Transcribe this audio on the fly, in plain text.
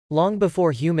Long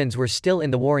before humans were still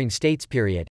in the Warring States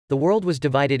period, the world was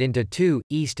divided into two,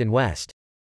 East and West.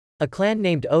 A clan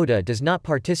named Oda does not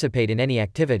participate in any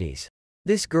activities.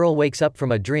 This girl wakes up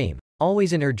from a dream.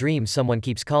 Always in her dreams someone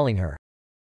keeps calling her.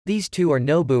 These two are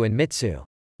Nobu and Mitsu.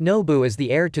 Nobu is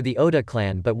the heir to the Oda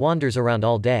clan but wanders around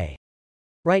all day.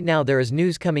 Right now there is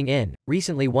news coming in,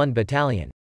 recently one battalion.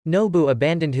 Nobu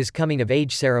abandoned his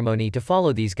coming-of-age ceremony to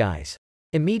follow these guys.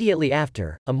 Immediately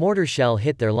after, a mortar shell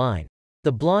hit their line.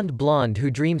 The blonde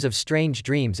who dreams of strange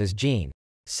dreams is Jean.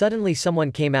 Suddenly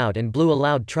someone came out and blew a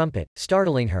loud trumpet,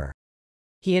 startling her.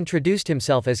 He introduced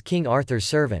himself as King Arthur's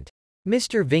servant.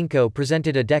 Mr. Vinco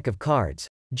presented a deck of cards.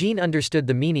 Jean understood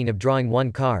the meaning of drawing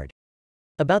one card.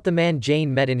 About the man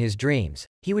Jane met in his dreams,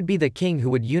 he would be the king who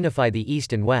would unify the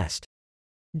East and West.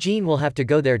 Jean will have to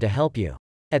go there to help you.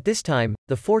 At this time,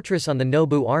 the fortress on the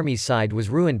Nobu army's side was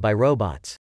ruined by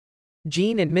robots.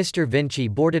 Jean and Mr. Vinci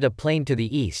boarded a plane to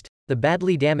the east. The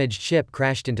badly damaged ship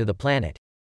crashed into the planet.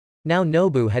 Now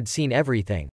Nobu had seen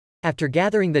everything. After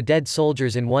gathering the dead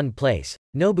soldiers in one place,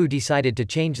 Nobu decided to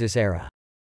change this era.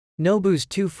 Nobu's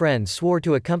two friends swore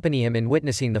to accompany him in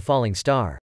witnessing the falling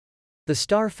star. The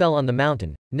star fell on the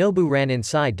mountain. Nobu ran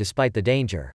inside despite the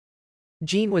danger.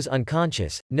 Jean was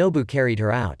unconscious. Nobu carried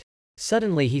her out.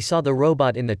 Suddenly he saw the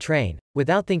robot in the train.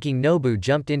 Without thinking, Nobu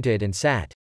jumped into it and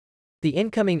sat. The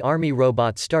incoming army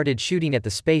robots started shooting at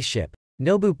the spaceship.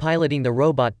 Nobu piloting the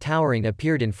robot towering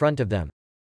appeared in front of them.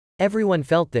 Everyone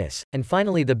felt this, and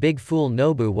finally the big fool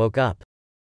Nobu woke up.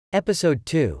 Episode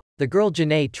 2. The girl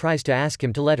Janae tries to ask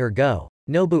him to let her go.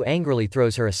 Nobu angrily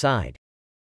throws her aside.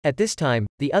 At this time,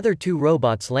 the other two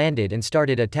robots landed and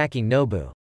started attacking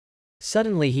Nobu.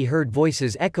 Suddenly he heard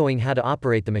voices echoing how to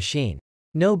operate the machine.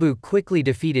 Nobu quickly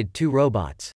defeated two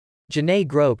robots. Janae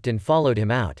groped and followed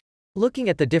him out. Looking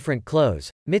at the different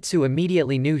clothes, Mitsu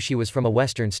immediately knew she was from a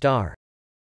Western star.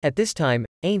 At this time,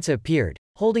 Ainz appeared,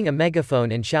 holding a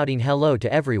megaphone and shouting hello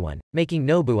to everyone, making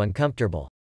Nobu uncomfortable.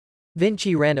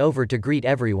 Vinci ran over to greet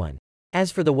everyone.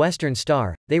 As for the Western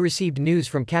star, they received news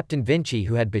from Captain Vinci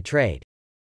who had betrayed.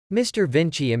 Mr.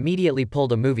 Vinci immediately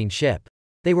pulled a moving ship.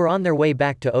 They were on their way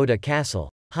back to Oda Castle.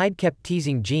 Hyde kept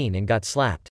teasing Jean and got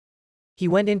slapped. He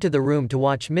went into the room to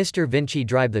watch Mr. Vinci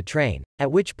drive the train,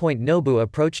 at which point Nobu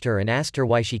approached her and asked her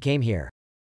why she came here.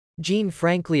 Jean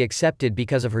frankly accepted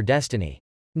because of her destiny.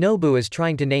 Nobu is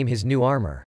trying to name his new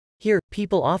armor. Here,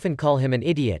 people often call him an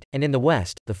idiot, and in the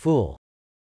West, the fool.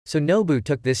 So Nobu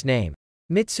took this name.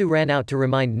 Mitsu ran out to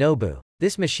remind Nobu,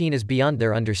 this machine is beyond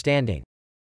their understanding.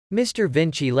 Mr.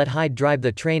 Vinci let Hyde drive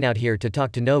the train out here to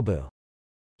talk to Nobu.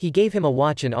 He gave him a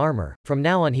watch and armor. From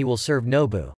now on he will serve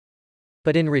Nobu.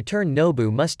 But in return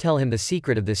Nobu must tell him the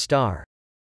secret of this star.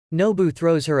 Nobu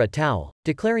throws her a towel,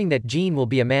 declaring that Jean will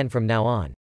be a man from now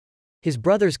on. His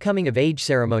brother's coming-of-age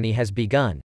ceremony has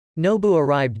begun. Nobu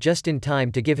arrived just in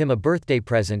time to give him a birthday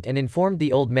present and informed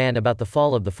the old man about the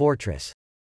fall of the fortress.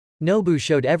 Nobu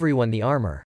showed everyone the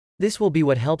armor. This will be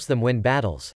what helps them win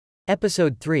battles.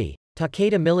 Episode 3.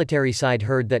 Takeda military side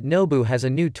heard that Nobu has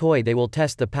a new toy. They will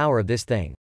test the power of this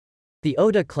thing. The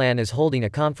Oda clan is holding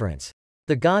a conference.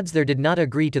 The gods there did not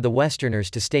agree to the Westerners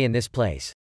to stay in this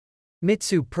place.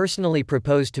 Mitsu personally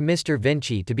proposed to Mr.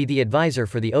 Vinci to be the advisor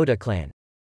for the Oda clan.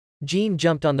 Jean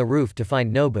jumped on the roof to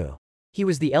find Nobu. He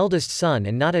was the eldest son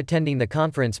and not attending the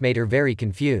conference made her very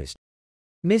confused.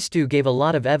 Mitsu gave a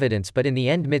lot of evidence but in the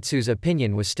end Mitsu's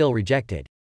opinion was still rejected.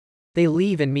 They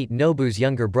leave and meet Nobu's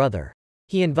younger brother.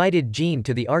 He invited Jean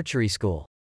to the archery school.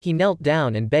 He knelt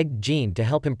down and begged Jean to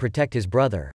help him protect his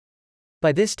brother.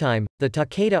 By this time, the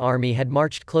Takeda army had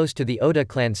marched close to the Oda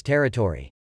clan's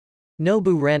territory.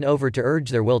 Nobu ran over to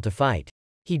urge their will to fight.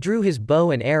 He drew his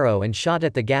bow and arrow and shot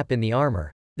at the gap in the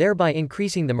armor, thereby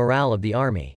increasing the morale of the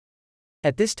army.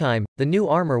 At this time, the new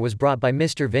armor was brought by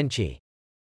Mr. Vinci.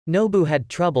 Nobu had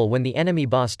trouble when the enemy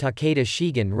boss Takeda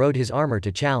Shigen rode his armor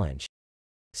to challenge.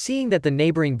 Seeing that the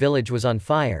neighboring village was on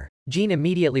fire, Jean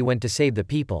immediately went to save the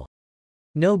people.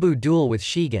 Nobu duel with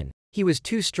Shigen. He was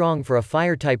too strong for a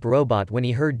fire-type robot when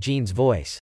he heard Jean's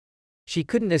voice. She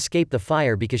couldn't escape the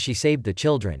fire because she saved the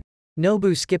children.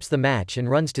 Nobu skips the match and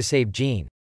runs to save Jean.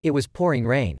 It was pouring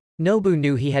rain. Nobu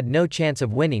knew he had no chance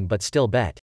of winning but still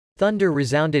bet. Thunder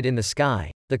resounded in the sky.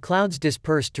 The clouds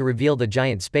dispersed to reveal the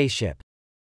giant spaceship.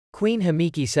 Queen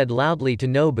Himiki said loudly to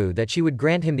Nobu that she would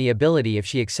grant him the ability if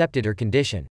she accepted her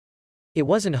condition. It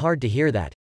wasn't hard to hear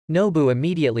that. Nobu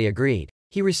immediately agreed.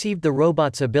 He received the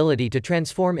robot's ability to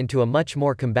transform into a much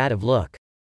more combative look.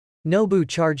 Nobu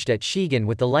charged at Shigen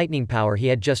with the lightning power he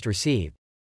had just received.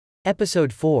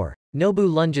 Episode 4. Nobu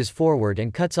lunges forward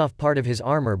and cuts off part of his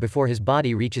armor before his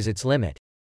body reaches its limit.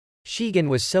 Shigen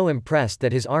was so impressed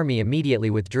that his army immediately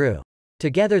withdrew.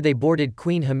 Together they boarded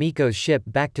Queen Himiko's ship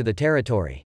back to the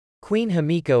territory. Queen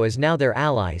Himiko is now their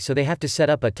ally, so they have to set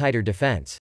up a tighter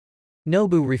defense.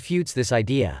 Nobu refutes this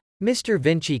idea. Mr.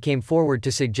 Vinci came forward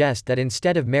to suggest that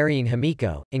instead of marrying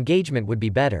Himiko, engagement would be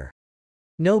better.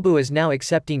 Nobu is now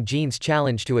accepting Jean's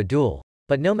challenge to a duel,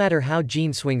 but no matter how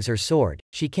Jean swings her sword,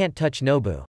 she can't touch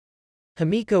Nobu.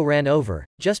 Himiko ran over.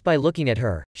 Just by looking at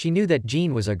her, she knew that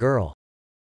Jean was a girl.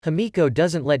 Himiko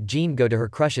doesn't let Jean go to her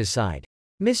crush's side.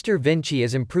 Mr. Vinci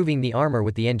is improving the armor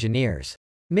with the engineers.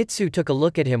 Mitsu took a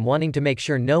look at him, wanting to make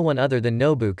sure no one other than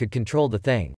Nobu could control the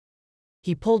thing.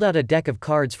 He pulled out a deck of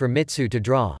cards for Mitsu to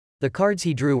draw. The cards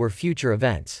he drew were future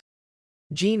events.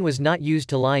 Jean was not used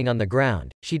to lying on the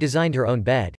ground, she designed her own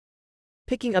bed.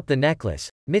 Picking up the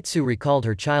necklace, Mitsu recalled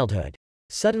her childhood.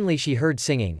 Suddenly she heard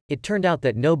singing. It turned out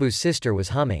that Nobu's sister was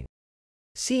humming.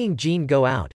 Seeing Jean go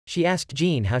out, she asked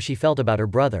Jean how she felt about her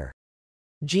brother.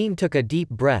 Jean took a deep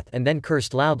breath and then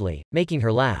cursed loudly, making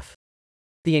her laugh.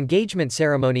 The engagement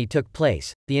ceremony took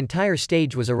place. The entire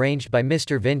stage was arranged by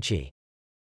Mr. Vinci.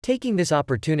 Taking this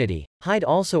opportunity, Hyde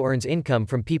also earns income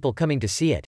from people coming to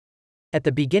see it. At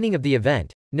the beginning of the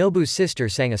event, Nobu's sister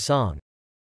sang a song.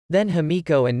 Then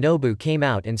Himiko and Nobu came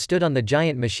out and stood on the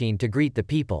giant machine to greet the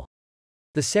people.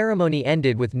 The ceremony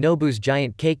ended with Nobu's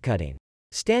giant cake cutting.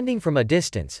 Standing from a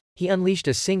distance, he unleashed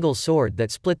a single sword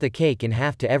that split the cake in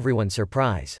half to everyone's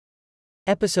surprise.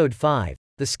 Episode 5.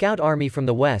 The Scout Army from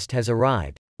the West has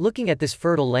arrived. Looking at this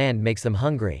fertile land makes them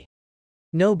hungry.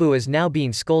 Nobu is now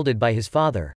being scolded by his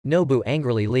father. Nobu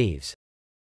angrily leaves.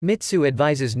 Mitsu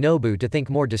advises Nobu to think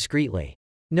more discreetly.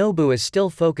 Nobu is still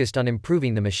focused on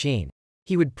improving the machine.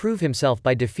 He would prove himself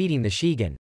by defeating the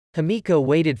Shigen. Himiko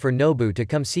waited for Nobu to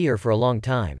come see her for a long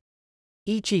time.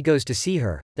 Ichi goes to see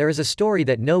her. There is a story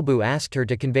that Nobu asked her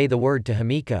to convey the word to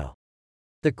Himiko.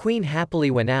 The queen happily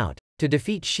went out. To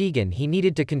defeat Shigen he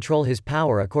needed to control his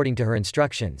power according to her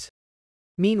instructions.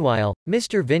 Meanwhile,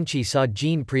 Mr. Vinci saw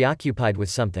Jean preoccupied with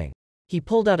something. He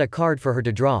pulled out a card for her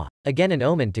to draw, again an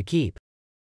omen to keep.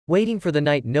 Waiting for the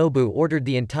night, Nobu ordered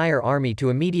the entire army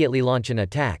to immediately launch an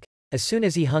attack. As soon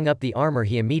as he hung up the armor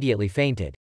he immediately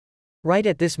fainted. Right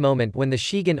at this moment when the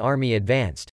Shigen army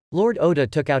advanced, Lord Oda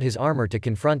took out his armor to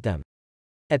confront them.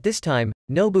 At this time,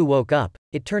 Nobu woke up.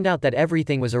 It turned out that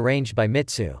everything was arranged by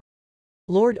Mitsu.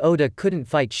 Lord Oda couldn't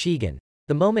fight Shigen.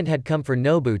 The moment had come for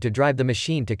Nobu to drive the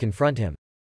machine to confront him.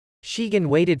 Shigen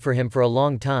waited for him for a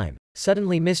long time.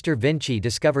 Suddenly Mr. Vinci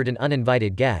discovered an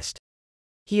uninvited guest.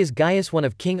 He is Gaius, one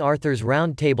of King Arthur's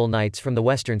Round Table Knights from the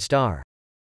Western Star.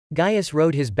 Gaius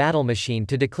rode his battle machine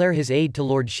to declare his aid to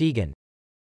Lord Shigen.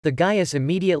 The Gaius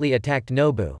immediately attacked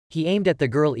Nobu. He aimed at the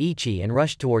girl Ichi and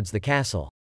rushed towards the castle.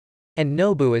 And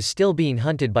Nobu is still being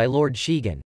hunted by Lord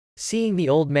Shigen. Seeing the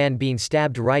old man being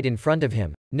stabbed right in front of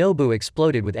him, Nobu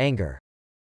exploded with anger.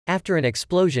 After an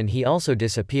explosion he also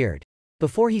disappeared.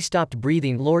 Before he stopped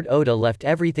breathing, Lord Oda left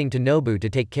everything to Nobu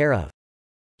to take care of.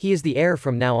 He is the heir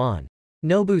from now on.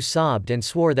 Nobu sobbed and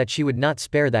swore that she would not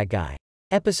spare that guy.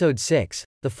 Episode 6.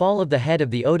 The fall of the head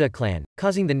of the Oda clan,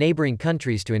 causing the neighboring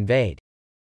countries to invade.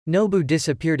 Nobu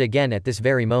disappeared again at this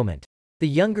very moment. The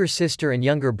younger sister and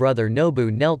younger brother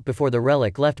Nobu knelt before the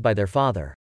relic left by their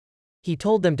father. He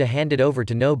told them to hand it over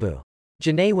to Nobu.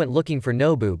 Janae went looking for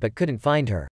Nobu but couldn't find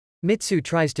her. Mitsu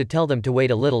tries to tell them to wait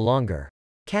a little longer.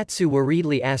 Katsu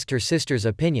worriedly asked her sister's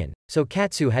opinion, so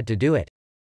Katsu had to do it.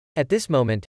 At this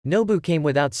moment, Nobu came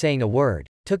without saying a word,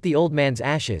 took the old man's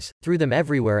ashes, threw them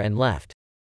everywhere and left.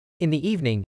 In the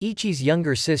evening, Ichi's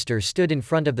younger sister stood in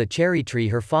front of the cherry tree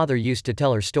her father used to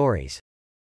tell her stories.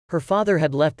 Her father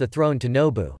had left the throne to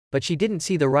Nobu, but she didn't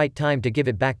see the right time to give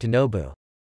it back to Nobu.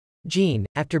 Jean,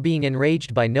 after being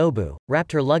enraged by Nobu,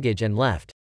 wrapped her luggage and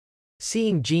left.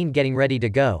 Seeing Jean getting ready to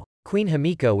go, Queen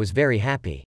Himiko was very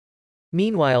happy.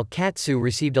 Meanwhile, Katsu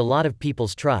received a lot of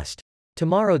people's trust.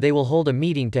 Tomorrow they will hold a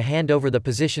meeting to hand over the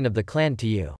position of the clan to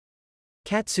you.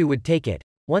 Katsu would take it.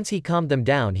 Once he calmed them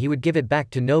down he would give it back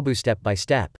to Nobu step by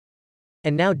step.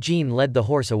 And now Jean led the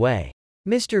horse away.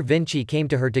 Mr. Vinci came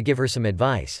to her to give her some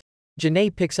advice.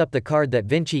 Janae picks up the card that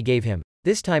Vinci gave him.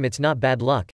 This time it's not bad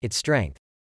luck, it's strength.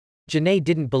 Janae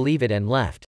didn't believe it and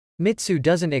left. Mitsu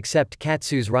doesn't accept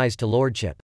Katsu's rise to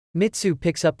lordship. Mitsu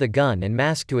picks up the gun and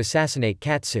mask to assassinate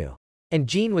Katsu. And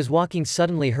Jean was walking,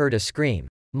 suddenly heard a scream.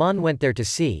 Mon went there to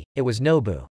see. It was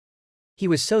Nobu. He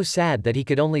was so sad that he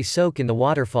could only soak in the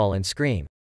waterfall and scream.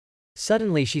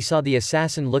 Suddenly she saw the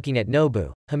assassin looking at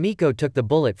Nobu. Himiko took the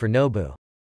bullet for Nobu.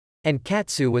 And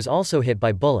Katsu was also hit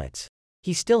by bullets.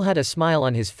 He still had a smile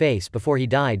on his face before he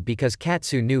died because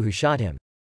Katsu knew who shot him.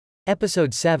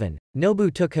 Episode 7.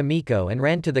 Nobu took Himiko and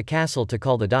ran to the castle to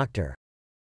call the doctor.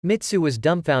 Mitsu was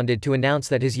dumbfounded to announce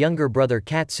that his younger brother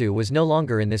Katsu was no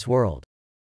longer in this world.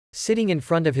 Sitting in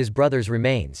front of his brother's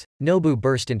remains, Nobu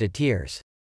burst into tears.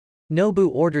 Nobu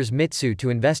orders Mitsu to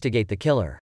investigate the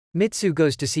killer. Mitsu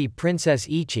goes to see Princess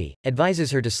Ichi,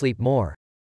 advises her to sleep more.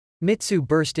 Mitsu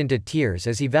burst into tears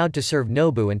as he vowed to serve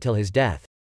Nobu until his death.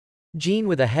 Jean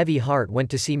with a heavy heart went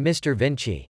to see Mr.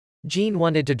 Vinci. Jean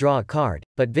wanted to draw a card,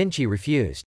 but Vinci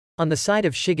refused. On the side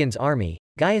of Shigen's army,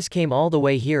 Gaius came all the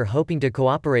way here hoping to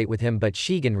cooperate with him, but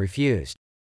Shigen refused.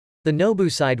 The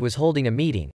Nobu side was holding a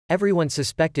meeting. Everyone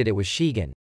suspected it was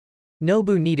Shigen.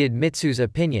 Nobu needed Mitsu's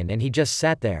opinion and he just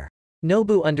sat there.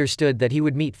 Nobu understood that he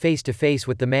would meet face to face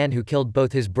with the man who killed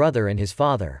both his brother and his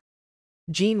father.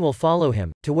 Jean will follow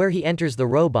him, to where he enters the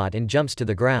robot and jumps to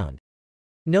the ground.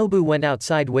 Nobu went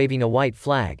outside waving a white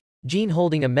flag, Jean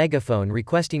holding a megaphone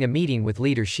requesting a meeting with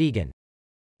leader Shigen.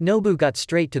 Nobu got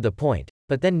straight to the point,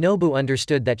 but then Nobu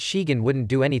understood that Shigen wouldn't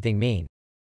do anything mean.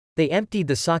 They emptied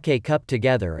the sake cup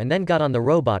together and then got on the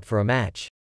robot for a match.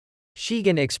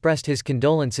 Shigen expressed his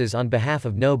condolences on behalf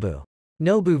of Nobu.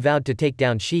 Nobu vowed to take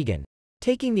down Shigen.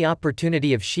 Taking the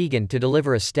opportunity of Shigen to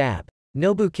deliver a stab,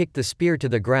 Nobu kicked the spear to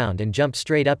the ground and jumped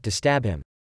straight up to stab him.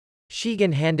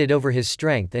 Shigen handed over his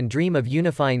strength and dream of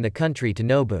unifying the country to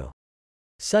Nobu.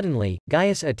 Suddenly,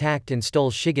 Gaius attacked and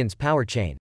stole Shigen's power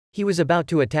chain. He was about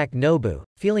to attack Nobu.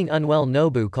 Feeling unwell,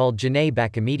 Nobu called Janae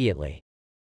back immediately.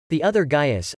 The other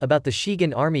Gaius, about the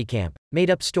Shigen army camp, made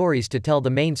up stories to tell the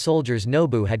main soldiers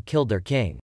Nobu had killed their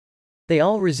king. They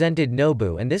all resented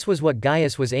Nobu, and this was what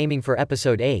Gaius was aiming for.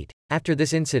 Episode 8. After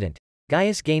this incident,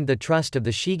 Gaius gained the trust of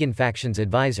the Shigen faction's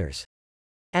advisors.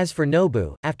 As for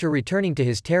Nobu, after returning to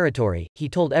his territory, he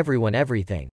told everyone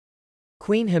everything.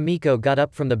 Queen Himiko got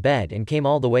up from the bed and came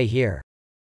all the way here.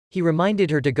 He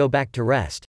reminded her to go back to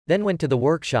rest, then went to the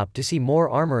workshop to see more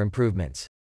armor improvements.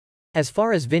 As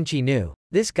far as Vinci knew,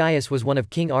 this Gaius was one of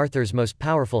King Arthur's most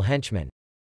powerful henchmen.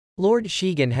 Lord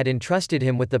Shigen had entrusted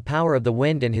him with the power of the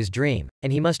wind and his dream,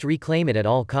 and he must reclaim it at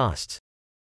all costs.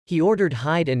 He ordered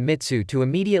Hyde and Mitsu to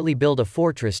immediately build a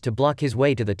fortress to block his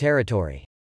way to the territory.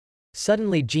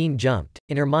 Suddenly Jean jumped,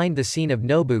 in her mind the scene of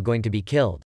Nobu going to be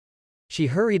killed. She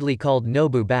hurriedly called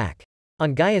Nobu back.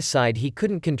 On Gaius' side, he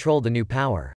couldn't control the new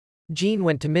power. Jean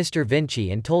went to Mr.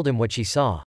 Vinci and told him what she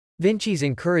saw. Vinci's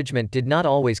encouragement did not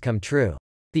always come true.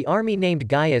 The army named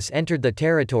Gaius entered the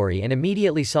territory and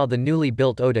immediately saw the newly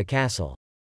built Oda castle.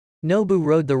 Nobu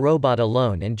rode the robot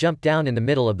alone and jumped down in the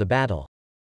middle of the battle.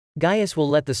 Gaius will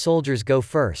let the soldiers go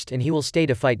first and he will stay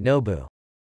to fight Nobu.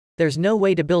 There's no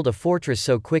way to build a fortress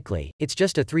so quickly, it's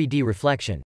just a 3D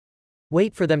reflection.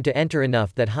 Wait for them to enter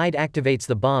enough that Hyde activates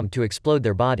the bomb to explode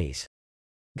their bodies.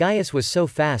 Gaius was so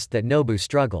fast that Nobu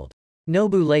struggled.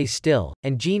 Nobu lay still,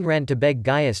 and Jean ran to beg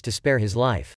Gaius to spare his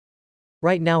life.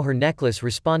 Right now her necklace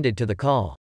responded to the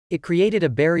call. It created a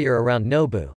barrier around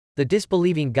Nobu. The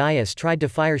disbelieving Gaius tried to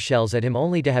fire shells at him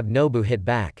only to have Nobu hit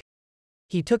back.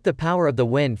 He took the power of the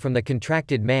wind from the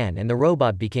contracted man and the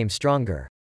robot became stronger.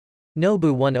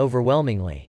 Nobu won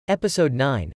overwhelmingly. Episode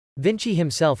 9. Vinci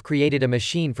himself created a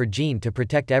machine for Jean to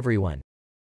protect everyone.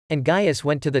 And Gaius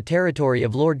went to the territory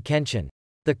of Lord Kenshin.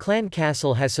 The clan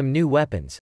castle has some new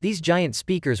weapons. These giant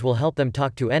speakers will help them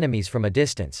talk to enemies from a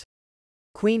distance.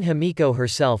 Queen Himiko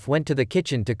herself went to the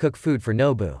kitchen to cook food for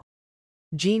Nobu.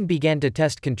 Jean began to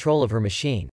test control of her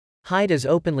machine. Hyde is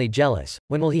openly jealous.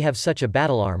 When will he have such a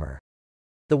battle armor?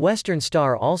 The Western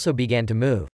Star also began to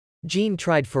move. Jean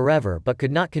tried forever but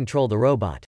could not control the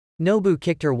robot. Nobu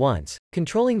kicked her once.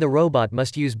 Controlling the robot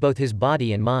must use both his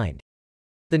body and mind.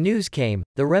 The news came.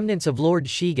 The remnants of Lord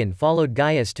Shigen followed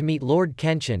Gaius to meet Lord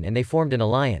Kenshin and they formed an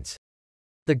alliance.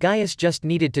 The Gaius just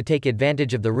needed to take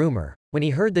advantage of the rumor. When he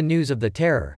heard the news of the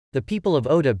terror, the people of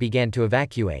Oda began to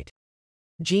evacuate.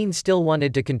 Jean still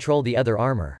wanted to control the other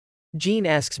armor. Jean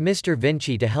asks Mr.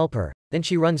 Vinci to help her, then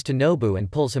she runs to Nobu and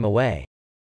pulls him away.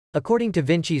 According to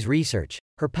Vinci's research,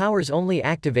 her powers only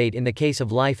activate in the case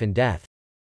of life and death.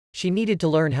 She needed to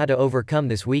learn how to overcome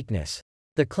this weakness.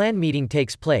 The clan meeting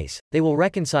takes place. They will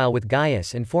reconcile with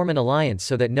Gaius and form an alliance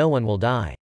so that no one will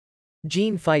die.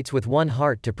 Jean fights with one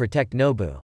heart to protect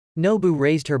Nobu. Nobu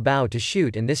raised her bow to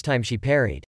shoot and this time she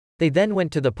parried. They then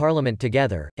went to the parliament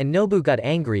together, and Nobu got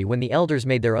angry when the elders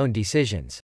made their own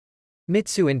decisions.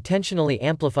 Mitsu intentionally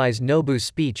amplifies Nobu's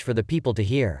speech for the people to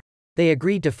hear. They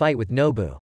agreed to fight with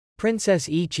Nobu. Princess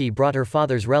Ichi brought her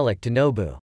father's relic to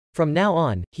Nobu. From now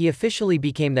on, he officially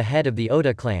became the head of the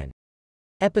Oda clan.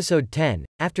 Episode 10.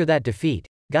 After that defeat,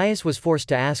 Gaius was forced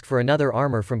to ask for another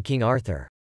armor from King Arthur.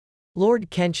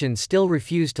 Lord Kenshin still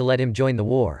refused to let him join the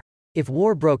war. If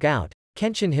war broke out,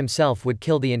 Kenshin himself would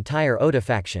kill the entire Oda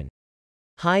faction.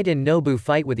 Hyde and Nobu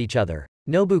fight with each other.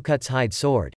 Nobu cuts Hyde's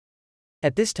sword.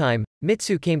 At this time,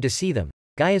 Mitsu came to see them.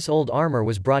 Gaius' old armor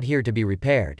was brought here to be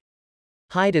repaired.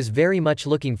 Hyde is very much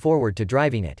looking forward to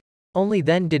driving it. Only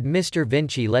then did Mr.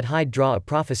 Vinci let Hyde draw a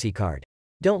prophecy card.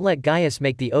 Don't let Gaius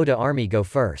make the Oda army go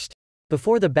first.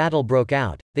 Before the battle broke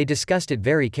out, they discussed it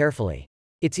very carefully.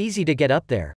 It's easy to get up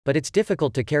there, but it's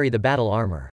difficult to carry the battle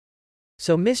armor.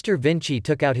 So Mr. Vinci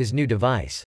took out his new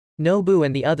device. Nobu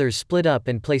and the others split up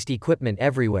and placed equipment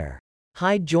everywhere.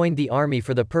 Hyde joined the army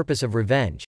for the purpose of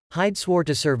revenge. Hyde swore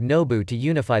to serve Nobu to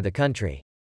unify the country.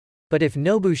 But if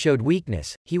Nobu showed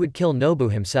weakness, he would kill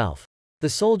Nobu himself. The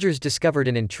soldiers discovered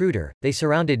an intruder. They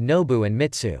surrounded Nobu and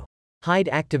Mitsu. Hyde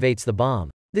activates the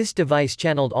bomb. This device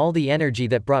channeled all the energy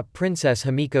that brought Princess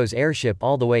Himiko's airship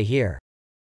all the way here.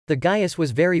 The Gaius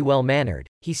was very well-mannered.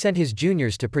 He sent his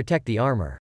juniors to protect the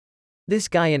armor. This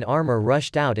guy in armor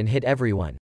rushed out and hit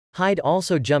everyone. Hyde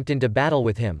also jumped into battle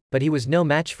with him, but he was no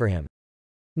match for him.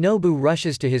 Nobu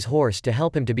rushes to his horse to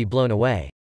help him to be blown away.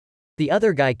 The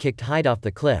other guy kicked Hyde off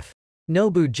the cliff.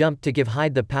 Nobu jumped to give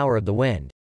Hyde the power of the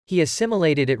wind. He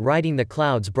assimilated it. Riding the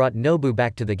clouds brought Nobu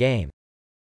back to the game.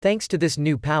 Thanks to this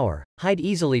new power, Hyde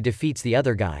easily defeats the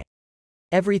other guy.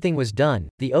 Everything was done.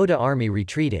 The Oda army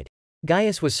retreated.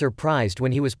 Gaius was surprised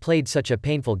when he was played such a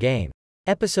painful game.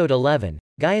 Episode 11.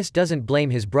 Gaius doesn't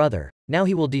blame his brother. Now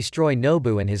he will destroy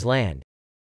Nobu and his land.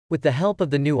 With the help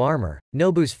of the new armor,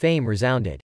 Nobu's fame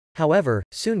resounded. However,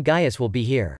 soon Gaius will be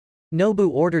here. Nobu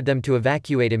ordered them to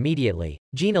evacuate immediately.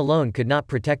 Jean alone could not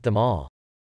protect them all.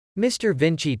 Mr.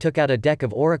 Vinci took out a deck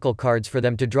of oracle cards for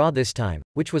them to draw this time,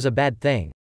 which was a bad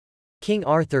thing. King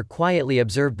Arthur quietly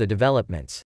observed the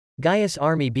developments. Gaius'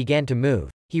 army began to move.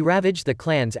 He ravaged the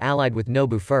clans allied with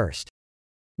Nobu first.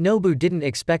 Nobu didn't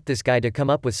expect this guy to come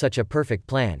up with such a perfect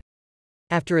plan.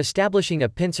 After establishing a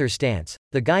pincer stance,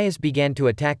 the Gaius began to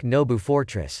attack Nobu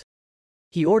fortress.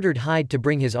 He ordered Hyde to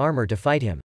bring his armor to fight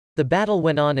him. The battle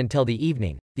went on until the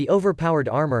evening. The overpowered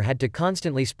armor had to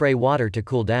constantly spray water to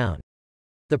cool down.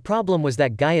 The problem was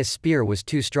that Gaius' spear was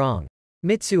too strong.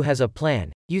 Mitsu has a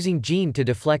plan, using Jean to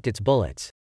deflect its bullets.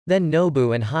 Then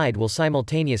Nobu and Hyde will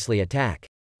simultaneously attack.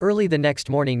 Early the next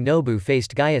morning Nobu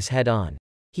faced Gaius head-on.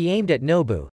 He aimed at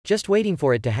Nobu, just waiting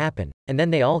for it to happen, and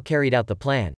then they all carried out the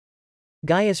plan.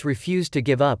 Gaius refused to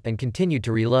give up and continued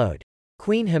to reload.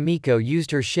 Queen Himiko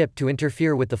used her ship to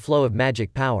interfere with the flow of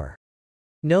magic power.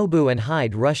 Nobu and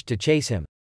Hyde rushed to chase him.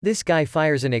 This guy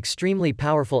fires an extremely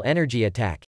powerful energy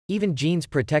attack. Even Jean's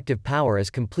protective power is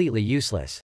completely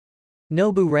useless.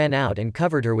 Nobu ran out and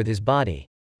covered her with his body.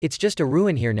 It's just a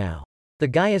ruin here now. The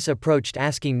Gaius approached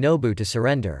asking Nobu to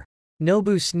surrender.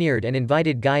 Nobu sneered and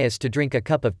invited Gaius to drink a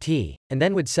cup of tea, and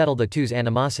then would settle the two's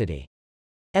animosity.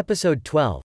 Episode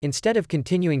 12. Instead of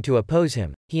continuing to oppose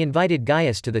him, he invited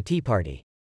Gaius to the tea party.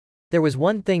 There was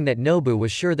one thing that Nobu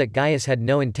was sure that Gaius had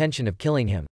no intention of killing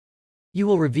him. You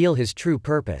will reveal his true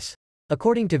purpose.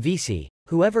 According to VC,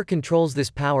 whoever controls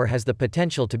this power has the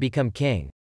potential to become king.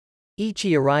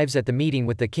 Ichi arrives at the meeting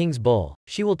with the king's bull.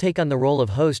 She will take on the role of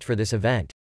host for this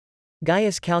event.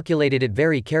 Gaius calculated it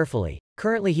very carefully.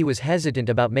 Currently he was hesitant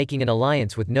about making an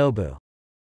alliance with Nobu.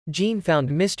 Jean found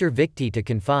Mr. Victi to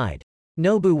confide.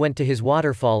 Nobu went to his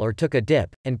waterfall or took a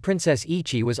dip, and Princess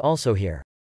Ichi was also here.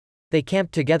 They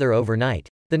camped together overnight.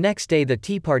 The next day the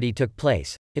tea party took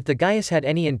place. If the Gaius had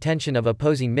any intention of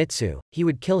opposing Mitsu, he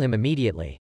would kill him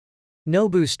immediately.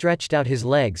 Nobu stretched out his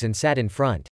legs and sat in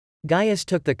front. Gaius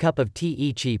took the cup of tea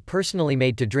Ichi personally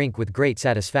made to drink with great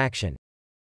satisfaction.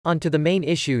 On to the main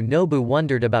issue. Nobu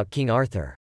wondered about King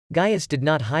Arthur. Gaius did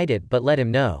not hide it but let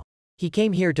him know. He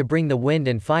came here to bring the wind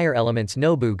and fire elements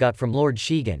Nobu got from Lord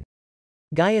Shigen.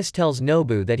 Gaius tells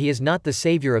Nobu that he is not the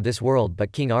savior of this world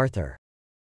but King Arthur.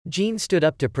 Jean stood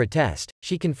up to protest.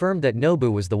 She confirmed that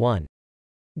Nobu was the one.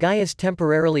 Gaius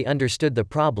temporarily understood the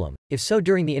problem. If so,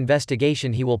 during the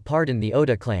investigation he will pardon the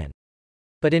Oda clan.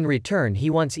 But in return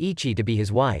he wants Ichi to be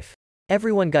his wife.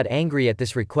 Everyone got angry at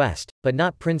this request, but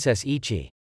not Princess Ichi.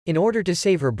 In order to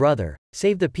save her brother,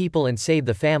 save the people and save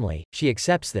the family, she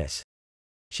accepts this.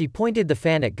 She pointed the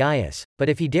fan at Gaius, but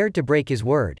if he dared to break his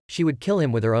word, she would kill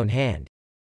him with her own hand.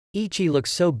 Ichi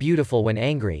looks so beautiful when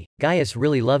angry. Gaius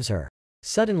really loves her.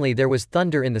 Suddenly there was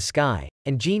thunder in the sky,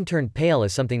 and Jean turned pale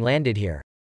as something landed here.